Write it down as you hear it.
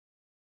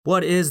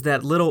What is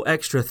that little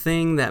extra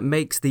thing that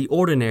makes the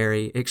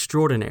ordinary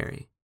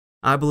extraordinary?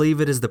 I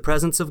believe it is the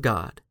presence of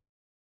God.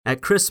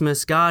 At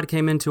Christmas, God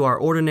came into our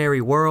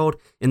ordinary world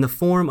in the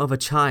form of a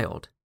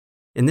child.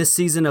 In this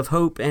season of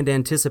hope and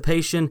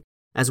anticipation,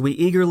 as we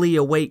eagerly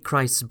await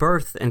Christ's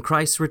birth and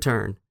Christ's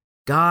return,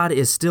 God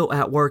is still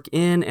at work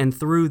in and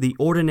through the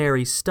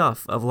ordinary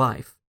stuff of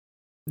life.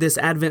 This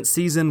Advent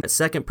season at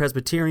Second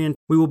Presbyterian,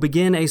 we will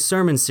begin a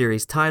sermon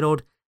series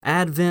titled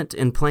Advent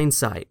in Plain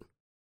Sight.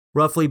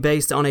 Roughly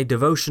based on a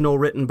devotional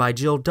written by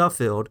Jill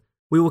Duffield,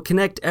 we will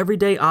connect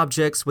everyday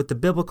objects with the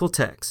biblical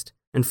text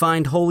and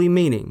find holy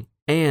meaning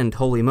and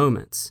holy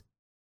moments.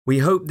 We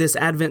hope this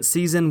Advent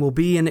season will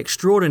be an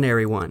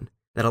extraordinary one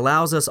that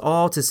allows us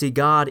all to see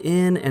God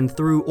in and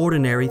through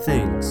ordinary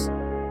things.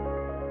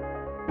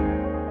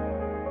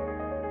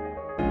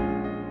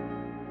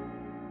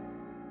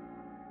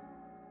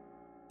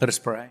 Let us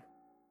pray.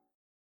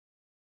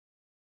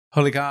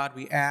 Holy God,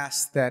 we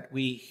ask that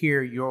we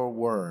hear your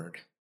word,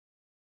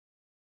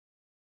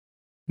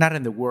 not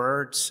in the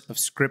words of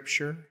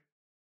Scripture,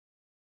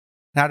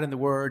 not in the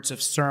words of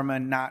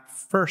sermon, not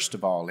first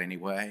of all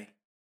anyway,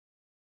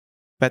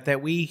 but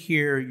that we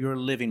hear your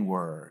living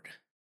word,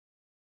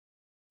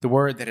 the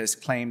word that has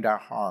claimed our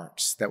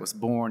hearts, that was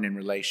born in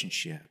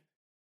relationship,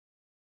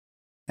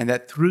 and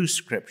that through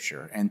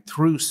Scripture and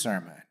through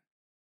sermon,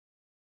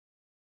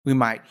 we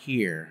might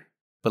hear,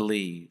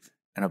 believe,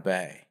 and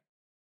obey.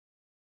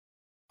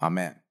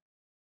 Amen.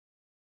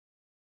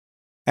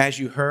 As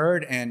you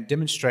heard and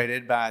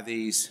demonstrated by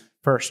these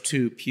first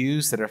two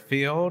pews that are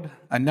filled,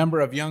 a number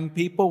of young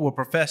people will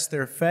profess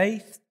their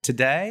faith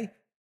today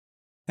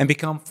and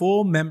become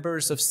full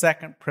members of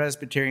Second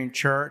Presbyterian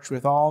Church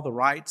with all the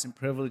rights and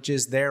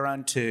privileges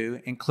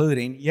thereunto,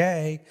 including,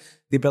 yay,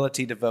 the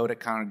ability to vote at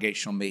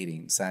congregational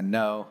meetings. I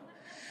know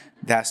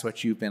that's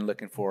what you've been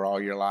looking for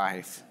all your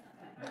life.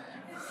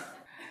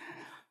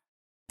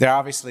 There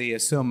obviously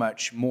is so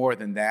much more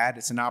than that.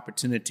 It's an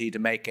opportunity to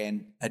make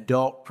an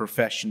adult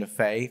profession of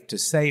faith, to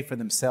say for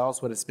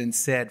themselves what has been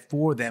said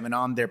for them and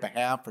on their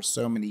behalf for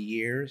so many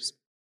years.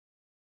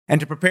 And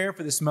to prepare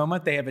for this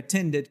moment, they have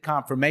attended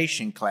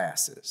confirmation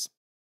classes.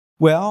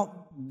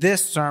 Well,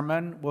 this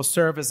sermon will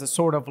serve as a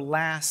sort of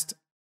last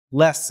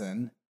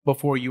lesson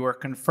before you are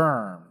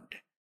confirmed.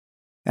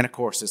 And of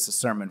course, it's a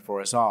sermon for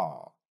us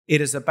all.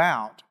 It is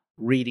about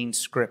reading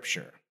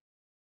Scripture.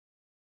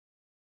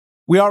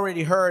 We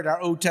already heard our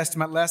Old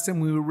Testament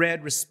lesson. We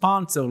read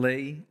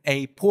responsively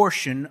a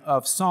portion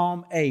of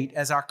Psalm 8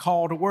 as our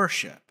call to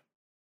worship.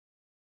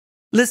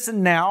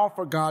 Listen now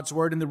for God's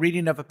word in the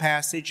reading of a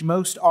passage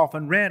most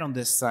often read on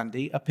this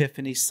Sunday,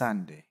 Epiphany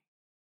Sunday,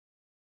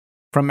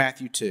 from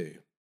Matthew 2.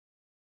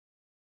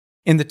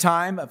 In the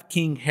time of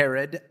King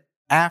Herod,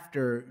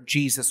 after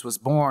Jesus was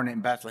born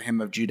in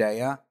Bethlehem of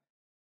Judea,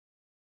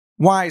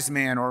 wise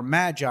men or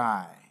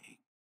magi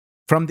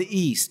from the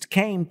east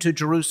came to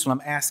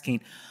Jerusalem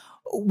asking,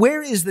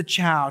 "Where is the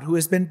child who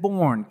has been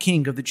born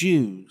King of the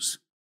Jews?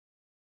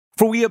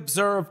 For we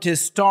observed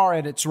his star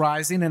at its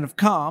rising and have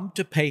come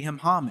to pay him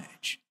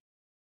homage."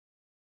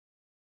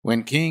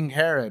 When King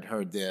Herod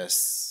heard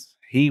this,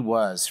 he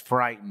was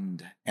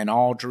frightened, and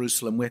all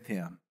Jerusalem with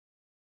him.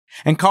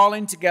 And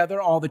calling together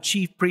all the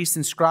chief priests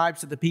and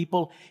scribes of the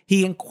people,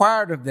 he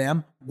inquired of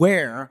them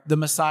where the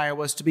Messiah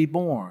was to be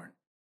born.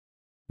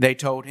 They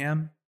told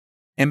him,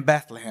 "In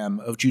Bethlehem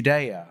of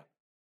Judea.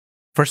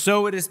 For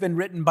so it has been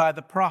written by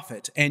the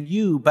prophet, and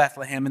you,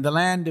 Bethlehem, in the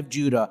land of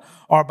Judah,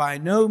 are by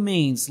no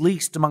means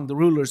least among the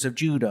rulers of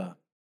Judah.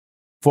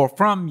 For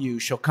from you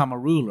shall come a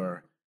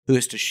ruler who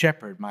is to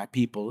shepherd my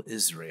people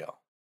Israel."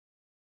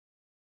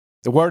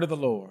 The word of the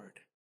Lord.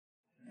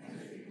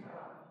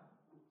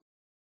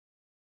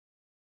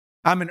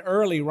 I'm an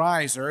early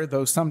riser,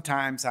 though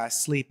sometimes I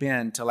sleep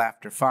in till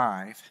after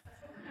 5.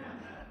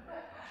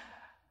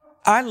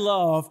 I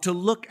love to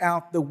look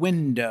out the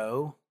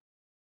window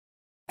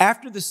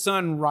after the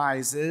sun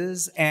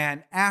rises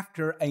and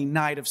after a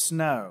night of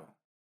snow.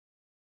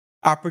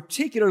 I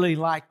particularly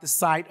like the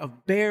sight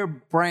of bare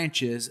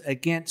branches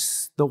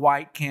against the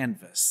white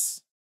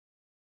canvas.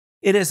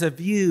 It is a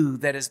view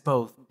that is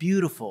both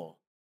beautiful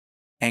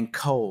and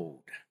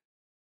cold.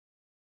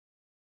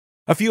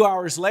 A few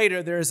hours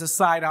later, there is a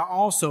sight I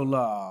also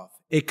love.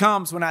 It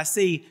comes when I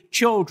see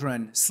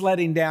children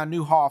sledding down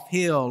Newhoff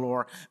Hill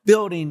or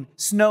building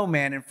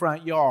snowmen in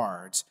front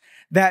yards.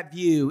 That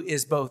view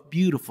is both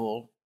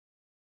beautiful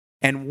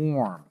and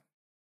warm.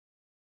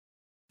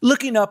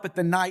 Looking up at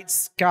the night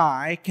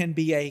sky can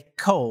be a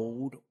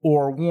cold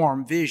or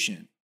warm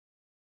vision.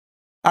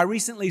 I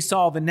recently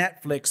saw the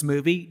Netflix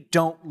movie,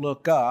 Don't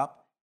Look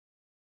Up,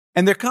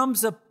 and there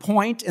comes a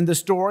point in the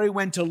story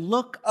when to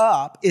look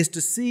up is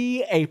to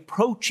see a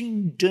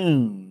approaching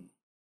doom,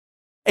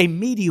 a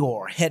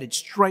meteor headed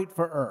straight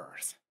for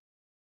Earth.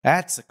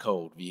 That's a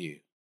cold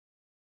view.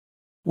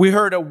 We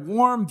heard a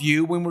warm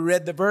view when we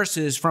read the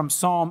verses from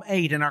Psalm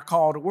 8 in our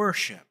call to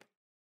worship.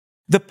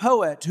 The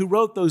poet who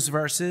wrote those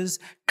verses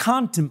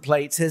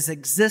contemplates his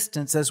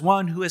existence as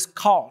one who is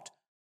caught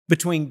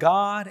between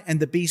God and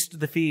the beast of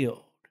the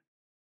field.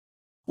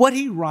 What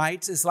he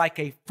writes is like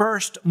a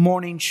first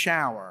morning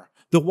shower.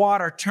 The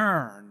water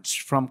turns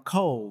from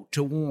cold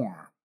to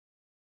warm.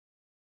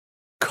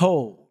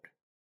 Cold.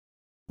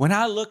 When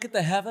I look at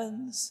the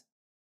heavens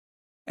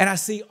and I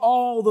see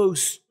all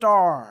those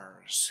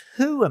stars,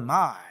 who am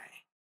I?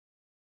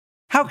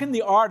 How can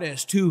the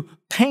artist who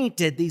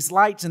painted these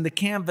lights in the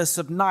canvas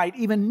of night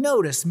even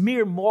notice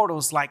mere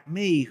mortals like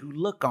me who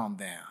look on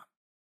them?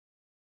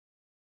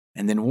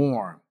 And then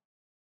warm.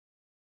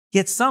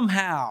 Yet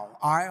somehow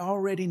I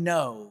already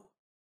know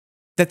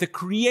that the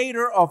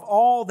Creator of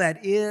all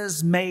that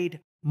is made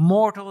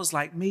mortals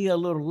like me a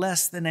little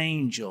less than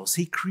angels.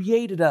 He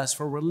created us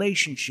for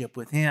relationship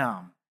with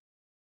Him.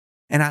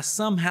 And I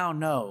somehow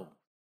know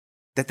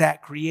that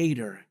that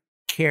Creator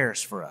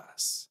cares for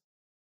us.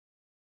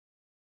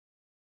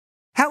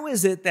 How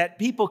is it that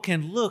people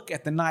can look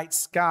at the night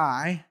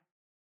sky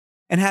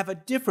and have a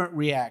different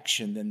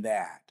reaction than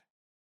that?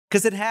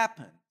 Because it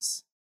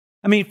happens.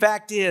 I mean,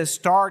 fact is,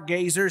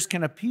 stargazers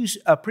can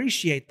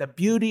appreciate the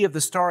beauty of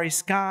the starry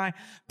sky,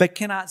 but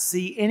cannot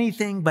see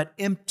anything but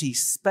empty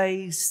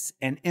space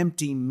and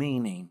empty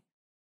meaning.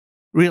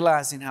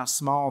 Realizing how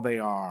small they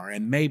are,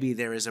 and maybe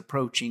there is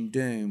approaching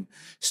doom.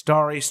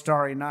 Starry,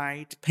 starry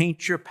night,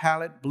 paint your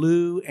palette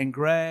blue and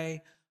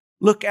gray.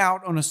 Look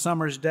out on a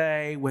summer's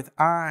day with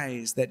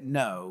eyes that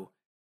know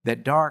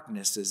that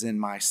darkness is in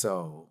my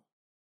soul.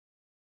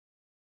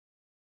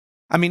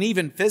 I mean,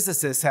 even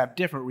physicists have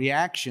different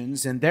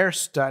reactions in their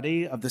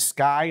study of the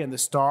sky and the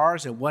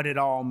stars and what it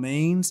all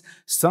means.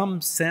 Some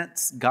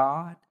sense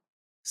God,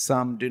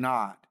 some do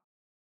not.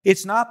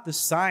 It's not the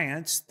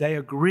science. They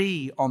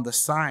agree on the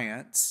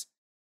science.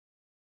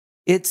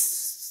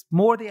 It's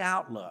more the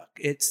outlook.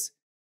 It's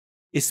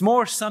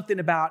more something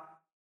about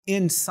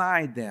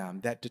inside them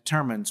that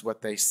determines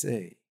what they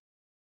see.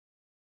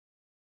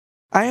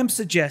 I am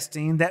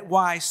suggesting that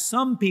why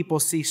some people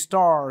see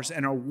stars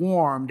and are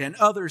warmed and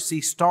others see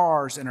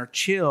stars and are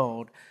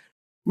chilled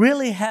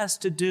really has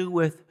to do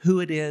with who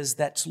it is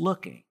that's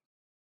looking.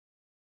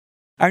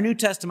 Our New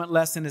Testament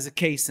lesson is a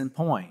case in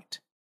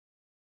point.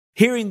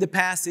 Hearing the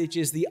passage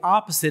is the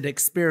opposite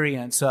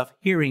experience of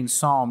hearing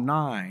Psalm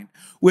 9.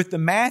 With the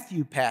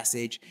Matthew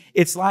passage,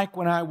 it's like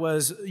when I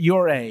was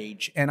your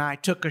age and I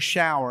took a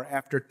shower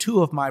after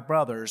two of my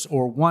brothers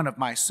or one of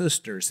my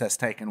sisters has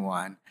taken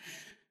one.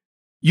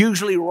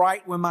 Usually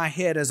right when my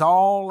head is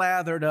all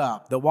lathered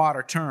up, the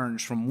water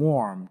turns from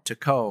warm to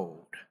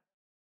cold.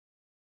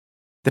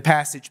 The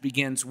passage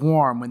begins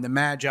warm when the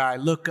Magi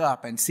look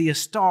up and see a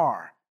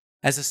star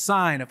as a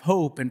sign of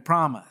hope and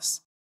promise.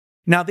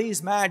 Now,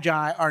 these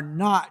Magi are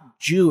not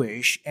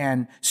Jewish,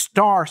 and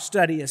star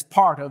study is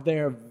part of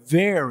their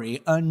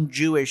very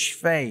un-Jewish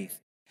faith.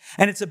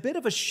 And it's a bit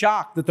of a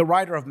shock that the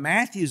writer of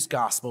Matthew's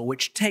gospel,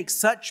 which takes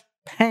such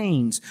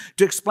pains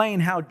to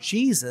explain how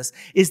Jesus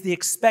is the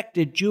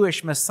expected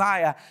Jewish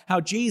Messiah, how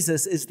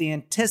Jesus is the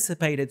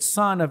anticipated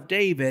son of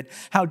David,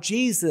 how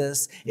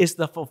Jesus is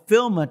the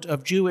fulfillment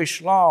of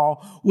Jewish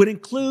law, would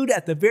include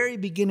at the very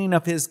beginning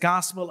of his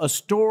gospel a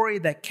story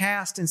that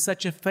cast in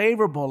such a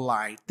favorable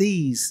light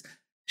these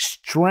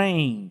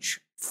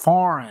strange,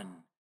 foreign,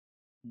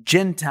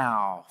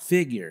 Gentile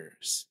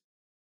figures.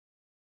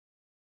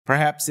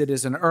 Perhaps it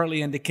is an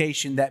early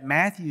indication that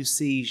Matthew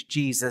sees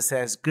Jesus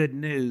as good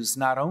news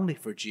not only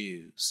for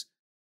Jews,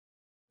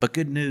 but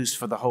good news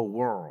for the whole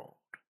world.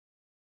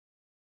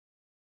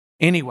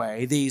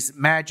 Anyway, these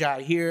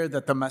Magi hear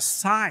that the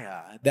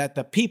Messiah, that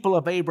the people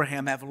of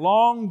Abraham have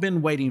long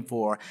been waiting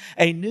for,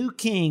 a new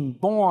king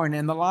born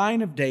in the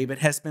line of David,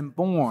 has been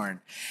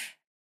born.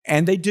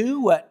 And they do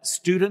what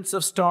students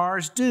of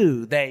stars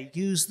do. They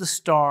use the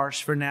stars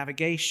for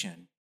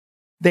navigation.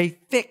 They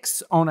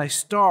fix on a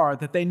star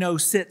that they know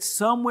sits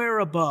somewhere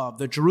above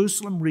the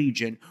Jerusalem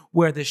region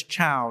where this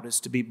child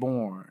is to be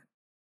born.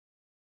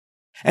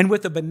 And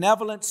with a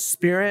benevolent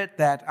spirit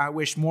that I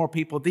wish more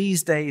people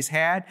these days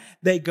had,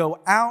 they go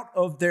out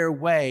of their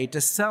way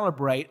to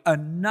celebrate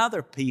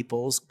another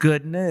people's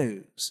good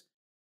news.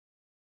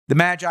 The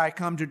Magi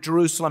come to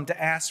Jerusalem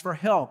to ask for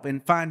help in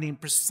finding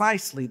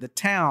precisely the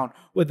town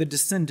where the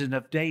descendant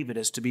of David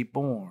is to be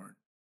born.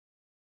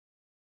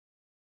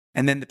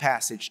 And then the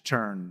passage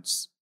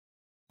turns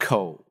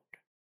cold.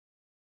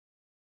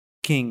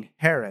 King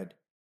Herod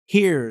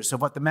hears of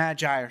what the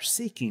Magi are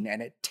seeking,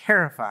 and it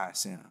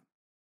terrifies him.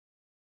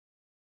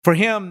 For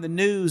him, the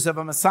news of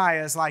a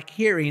Messiah is like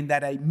hearing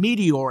that a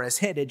meteor is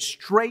headed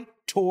straight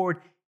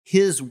toward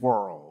his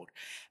world,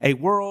 a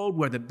world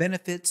where the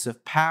benefits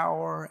of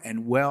power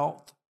and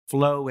wealth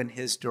flow in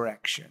his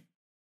direction.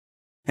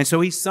 And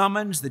so he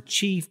summons the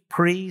chief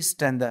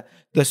priest and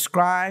the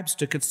scribes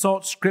to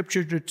consult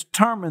Scripture to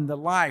determine the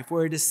life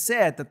where it is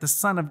said that the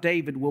Son of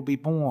David will be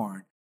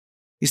born.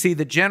 You see,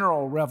 the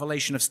general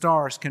revelation of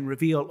stars can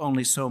reveal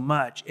only so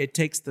much. It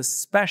takes the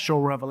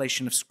special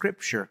revelation of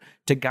Scripture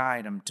to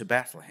guide them to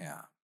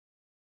Bethlehem.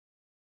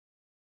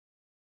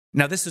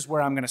 Now, this is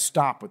where I'm going to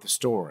stop with the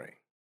story.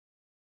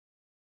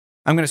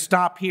 I'm going to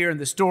stop here in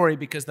the story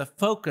because the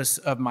focus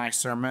of my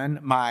sermon,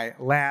 my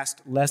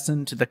last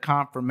lesson to the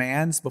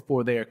confirmands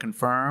before they are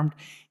confirmed,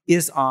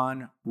 is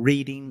on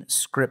reading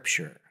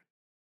Scripture.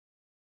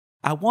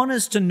 I want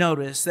us to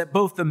notice that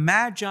both the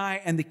Magi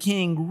and the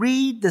king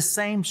read the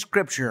same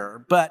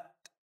Scripture, but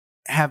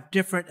have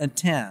different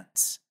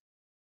intents.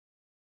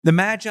 The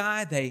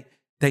Magi,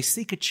 they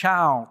seek a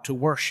child to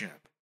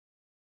worship.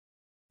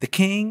 The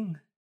king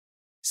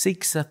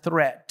seeks a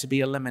threat to be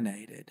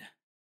eliminated.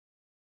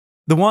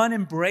 The one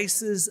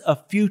embraces a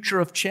future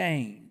of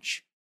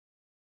change.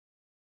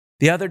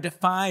 The other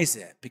defies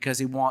it because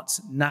he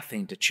wants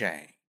nothing to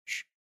change.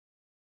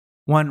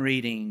 One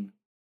reading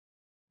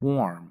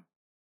warm,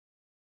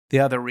 the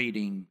other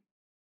reading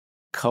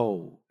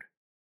cold.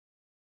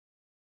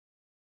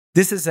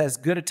 This is as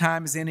good a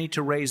time as any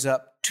to raise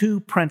up two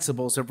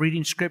principles of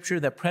reading Scripture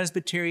that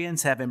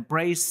Presbyterians have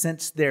embraced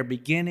since their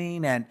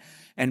beginning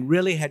and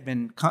really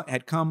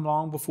had come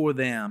long before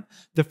them.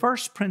 The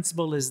first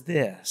principle is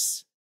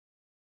this: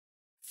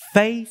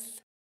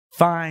 faith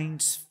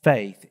finds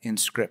faith in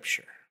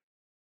Scripture.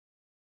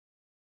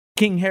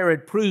 King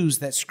Herod proves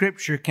that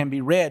Scripture can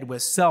be read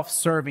with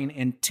self-serving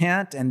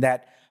intent and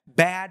that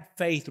bad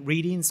faith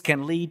readings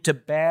can lead to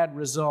bad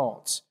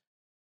results.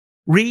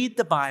 Read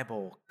the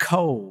Bible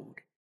cold,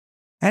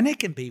 and it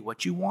can be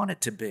what you want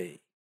it to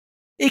be.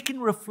 It can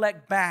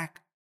reflect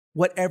back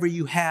whatever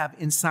you have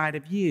inside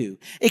of you.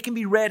 It can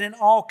be read in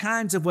all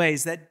kinds of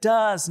ways that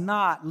does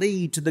not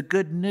lead to the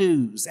good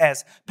news,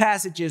 as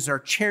passages are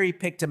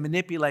cherry-picked and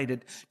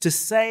manipulated to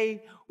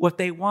say what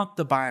they want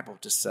the Bible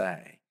to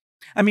say.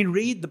 I mean,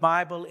 read the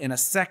Bible in a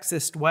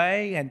sexist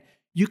way, and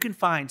you can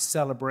find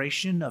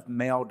celebration of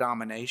male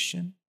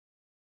domination.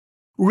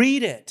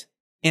 Read it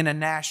in a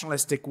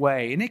nationalistic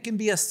way, and it can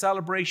be a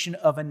celebration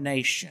of a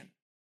nation,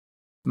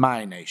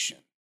 my nation.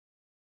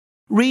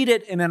 Read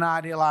it in an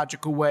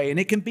ideological way, and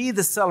it can be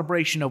the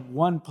celebration of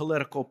one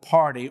political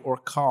party or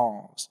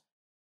cause.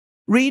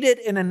 Read it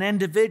in an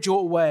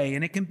individual way,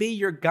 and it can be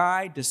your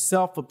guide to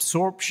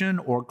self-absorption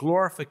or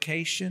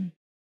glorification,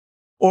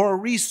 or a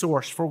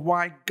resource for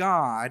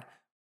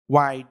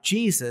why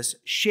Jesus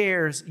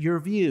shares your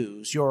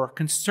views, your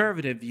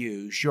conservative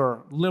views,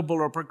 your liberal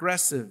or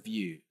progressive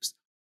views.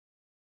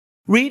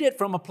 Read it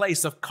from a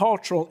place of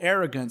cultural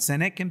arrogance,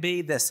 and it can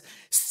be this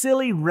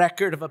silly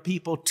record of a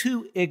people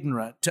too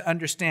ignorant to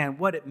understand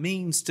what it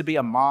means to be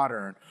a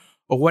modern,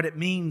 or what it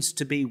means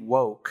to be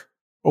woke,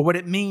 or what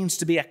it means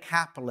to be a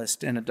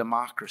capitalist in a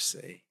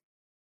democracy.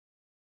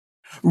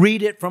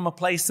 Read it from a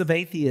place of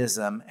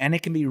atheism, and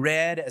it can be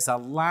read as a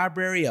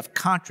library of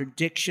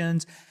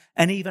contradictions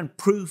and even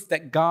proof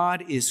that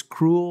God is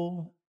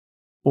cruel,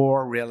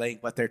 or really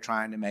what they're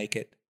trying to make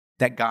it,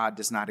 that God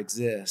does not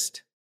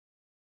exist.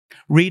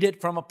 Read it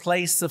from a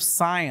place of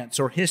science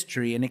or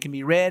history, and it can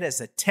be read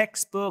as a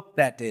textbook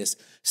that is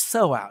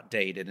so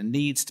outdated and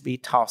needs to be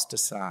tossed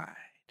aside.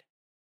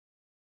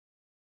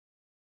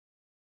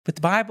 But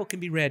the Bible can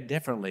be read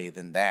differently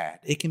than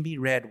that. It can be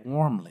read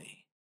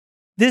warmly.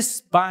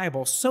 This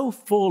Bible, so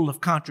full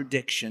of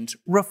contradictions,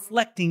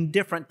 reflecting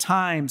different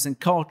times and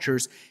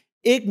cultures,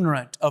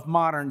 ignorant of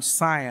modern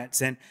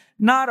science and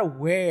not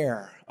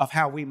aware of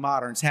how we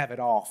moderns have it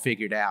all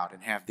figured out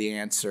and have the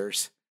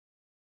answers.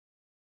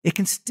 It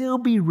can still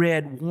be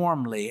read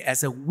warmly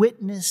as a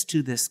witness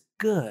to this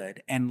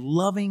good and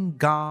loving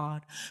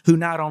God who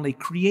not only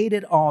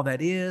created all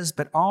that is,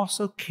 but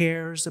also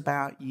cares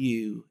about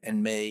you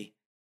and me.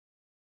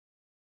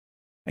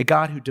 A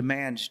God who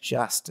demands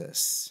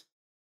justice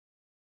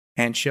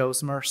and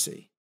shows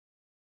mercy.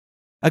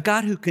 A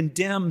God who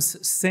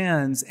condemns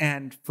sins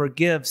and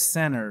forgives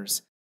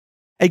sinners.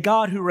 A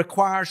God who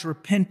requires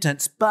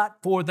repentance, but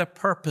for the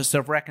purpose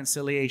of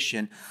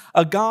reconciliation.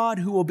 A God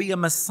who will be a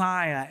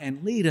Messiah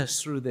and lead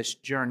us through this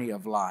journey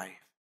of life.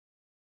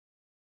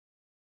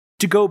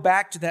 To go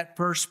back to that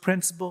first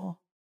principle,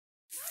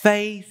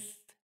 faith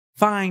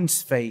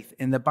finds faith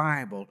in the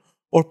Bible.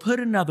 Or put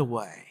another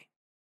way,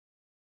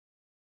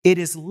 it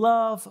is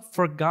love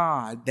for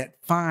God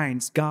that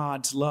finds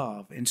God's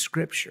love in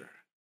Scripture.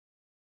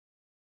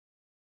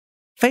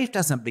 Faith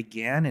doesn't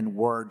begin in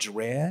words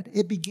read.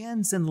 It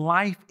begins in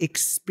life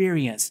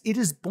experience. It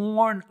is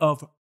born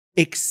of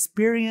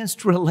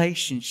experienced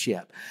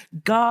relationship.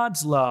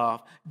 God's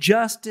love,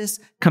 justice,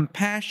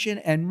 compassion,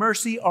 and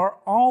mercy are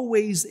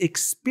always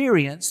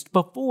experienced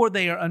before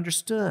they are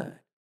understood.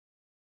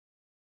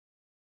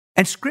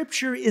 And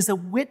Scripture is a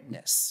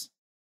witness,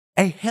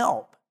 a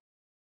help,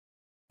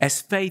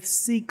 as faith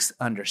seeks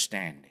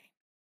understanding.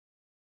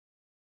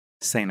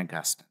 St.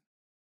 Augustine.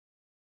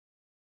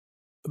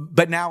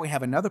 But now we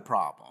have another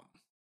problem.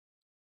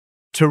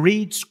 To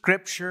read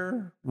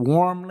Scripture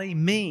warmly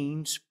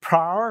means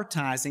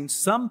prioritizing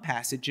some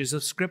passages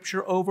of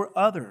Scripture over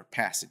other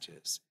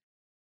passages.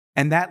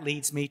 And that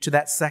leads me to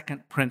that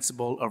second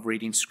principle of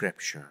reading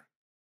Scripture.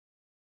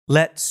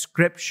 Let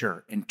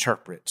Scripture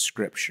interpret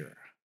Scripture.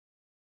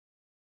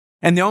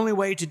 And the only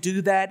way to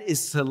do that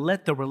is to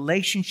let the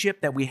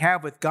relationship that we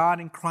have with God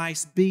in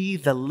Christ be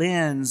the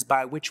lens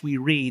by which we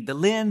read, the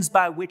lens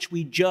by which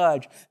we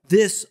judge.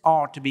 This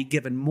ought to be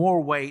given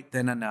more weight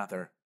than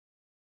another.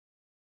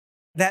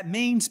 That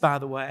means, by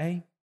the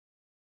way,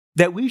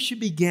 that we should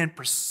begin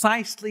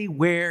precisely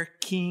where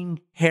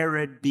King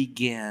Herod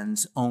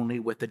begins, only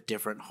with a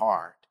different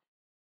heart.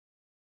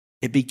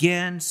 It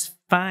begins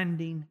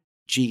finding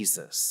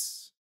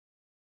Jesus.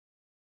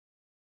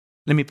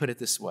 Let me put it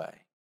this way.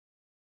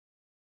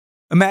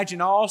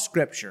 Imagine all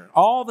Scripture,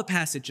 all the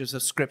passages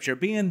of Scripture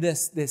being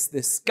this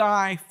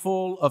sky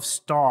full of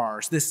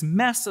stars, this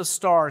mess of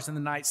stars in the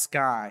night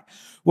sky.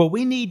 Well,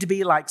 we need to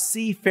be like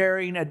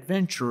seafaring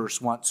adventurers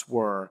once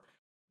were.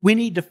 We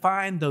need to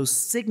find those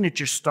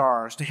signature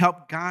stars to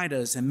help guide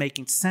us in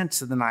making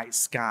sense of the night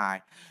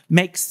sky,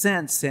 make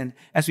sense in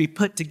as we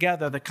put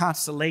together the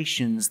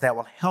constellations that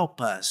will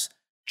help us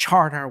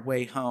chart our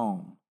way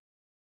home.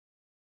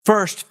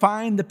 First,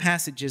 find the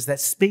passages that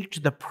speak to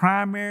the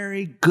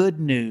primary good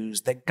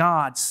news that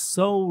God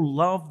so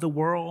loved the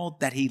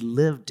world that he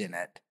lived in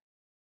it.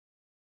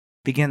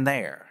 Begin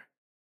there.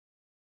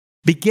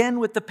 Begin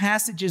with the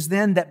passages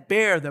then that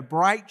bear the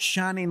bright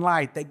shining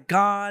light that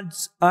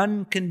God's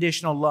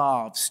unconditional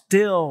love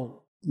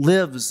still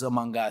lives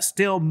among us,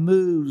 still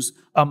moves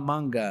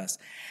among us.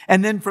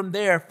 And then from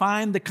there,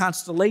 find the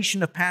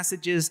constellation of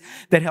passages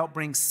that help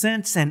bring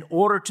sense and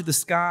order to the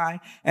sky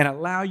and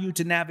allow you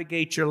to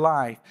navigate your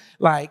life.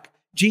 Like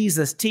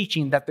Jesus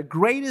teaching that the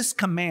greatest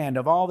command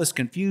of all this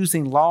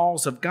confusing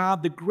laws of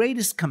God, the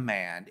greatest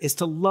command is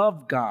to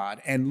love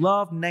God and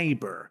love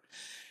neighbor.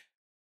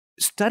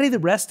 Study the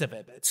rest of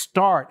it, but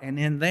start and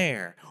end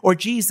there. Or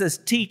Jesus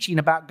teaching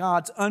about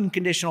God's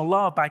unconditional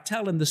love by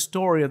telling the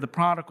story of the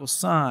prodigal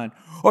son.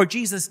 Or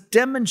Jesus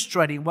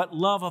demonstrating what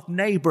love of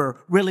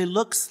neighbor really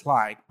looks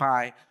like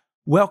by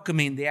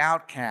welcoming the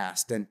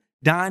outcast and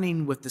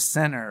dining with the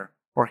sinner,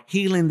 or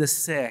healing the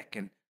sick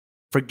and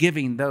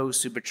forgiving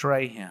those who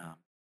betray him.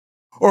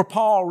 Or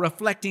Paul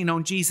reflecting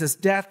on Jesus'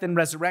 death and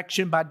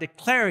resurrection by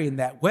declaring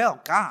that,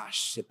 well,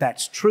 gosh, if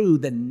that's true,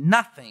 then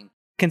nothing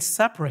can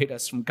separate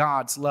us from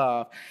God's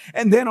love.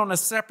 And then on a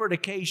separate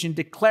occasion,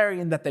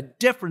 declaring that the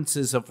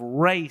differences of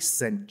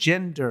race and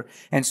gender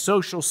and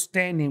social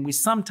standing we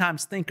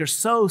sometimes think are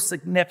so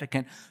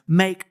significant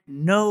make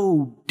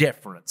no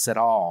difference at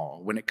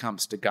all when it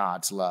comes to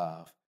God's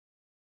love.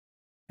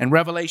 And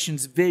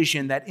Revelation's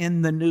vision that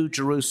in the New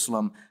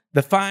Jerusalem,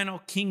 the final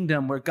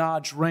kingdom where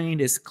God's reign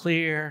is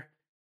clear,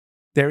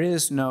 there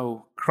is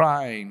no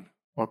crying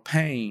or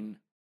pain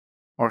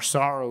or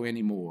sorrow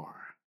anymore.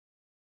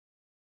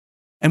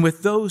 And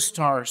with those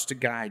stars to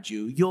guide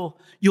you,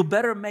 you'll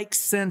better make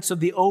sense of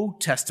the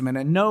Old Testament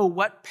and know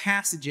what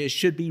passages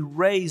should be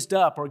raised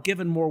up or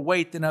given more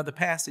weight than other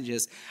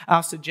passages.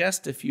 I'll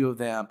suggest a few of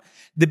them.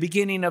 The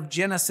beginning of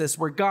Genesis,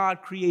 where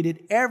God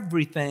created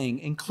everything,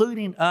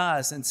 including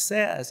us, and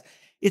says,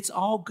 it's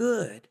all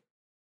good.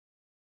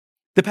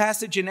 The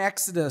passage in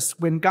Exodus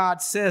when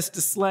God says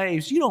to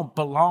slaves, you don't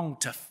belong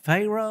to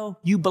Pharaoh,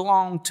 you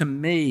belong to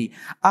me.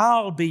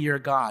 I'll be your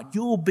God,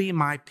 you'll be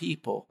my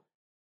people.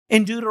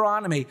 In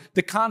Deuteronomy,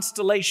 the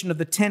constellation of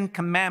the Ten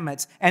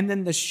Commandments, and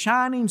then the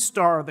shining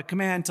star of the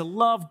command to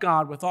love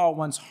God with all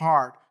one's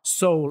heart,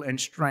 soul, and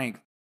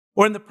strength.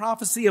 Or in the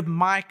prophecy of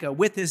Micah,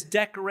 with his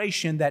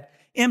declaration that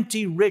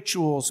empty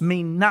rituals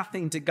mean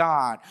nothing to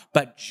God,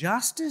 but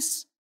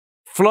justice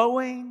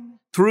flowing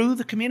through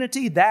the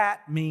community,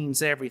 that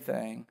means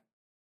everything.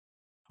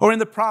 Or in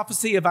the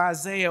prophecy of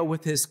Isaiah,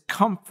 with his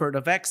comfort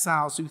of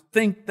exiles who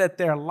think that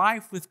their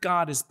life with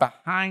God is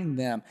behind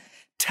them,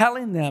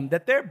 telling them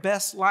that their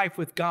best life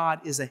with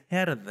God is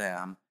ahead of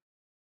them.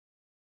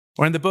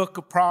 Or in the book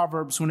of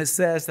Proverbs, when it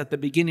says that the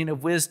beginning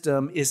of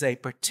wisdom is a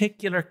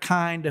particular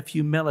kind of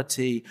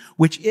humility,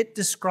 which it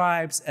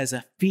describes as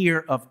a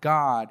fear of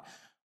God,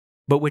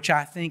 but which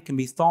I think can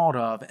be thought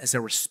of as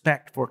a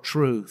respect for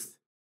truth.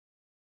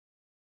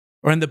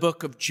 Or in the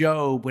book of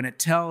Job, when it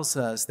tells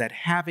us that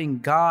having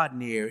God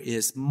near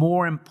is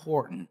more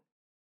important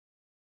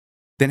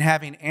than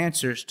having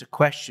answers to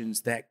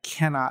questions that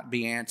cannot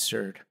be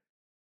answered.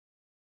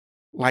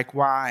 Like,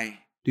 why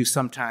do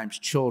sometimes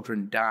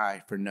children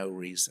die for no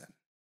reason?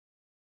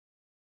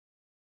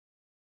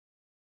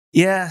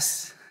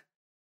 Yes,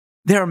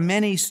 there are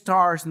many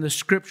stars in the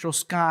scriptural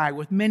sky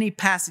with many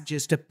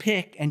passages to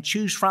pick and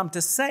choose from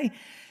to say,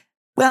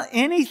 well,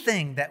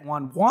 anything that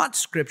one wants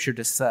Scripture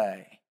to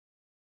say.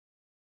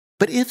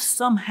 But if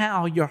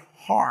somehow your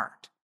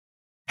heart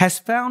has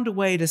found a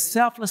way to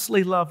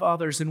selflessly love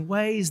others in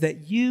ways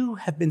that you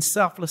have been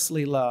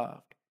selflessly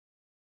loved,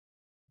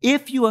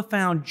 if you have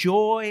found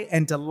joy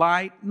and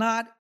delight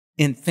not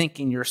in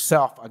thinking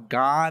yourself a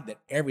God, that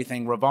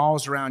everything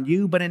revolves around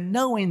you, but in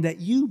knowing that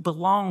you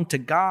belong to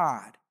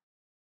God,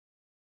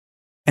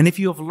 and if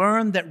you have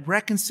learned that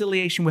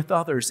reconciliation with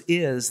others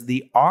is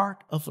the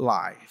art of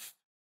life,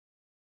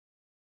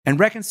 and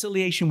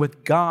reconciliation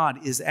with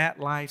God is at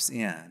life's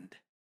end,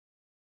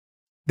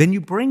 then you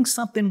bring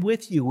something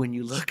with you when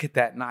you look at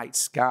that night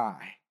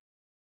sky.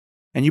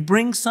 And you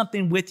bring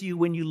something with you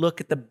when you look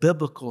at the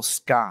biblical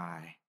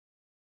sky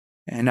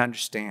and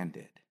understand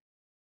it.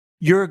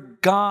 Your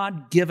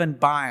God-given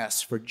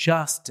bias for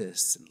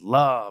justice and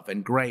love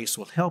and grace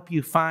will help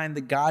you find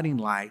the guiding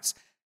lights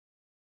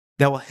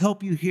that will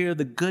help you hear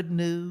the good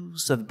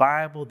news of the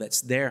Bible that's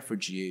there for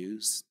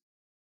Jews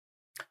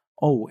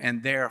Oh,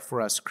 and there for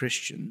us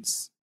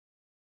Christians.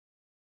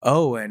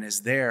 Oh, and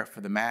is there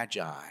for the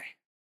Magi.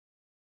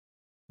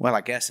 Well,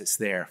 I guess it's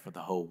there for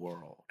the whole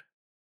world.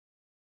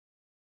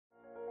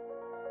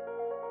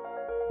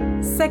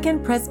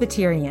 Second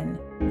Presbyterian,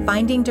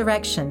 Finding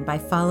Direction by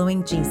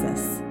Following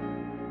Jesus.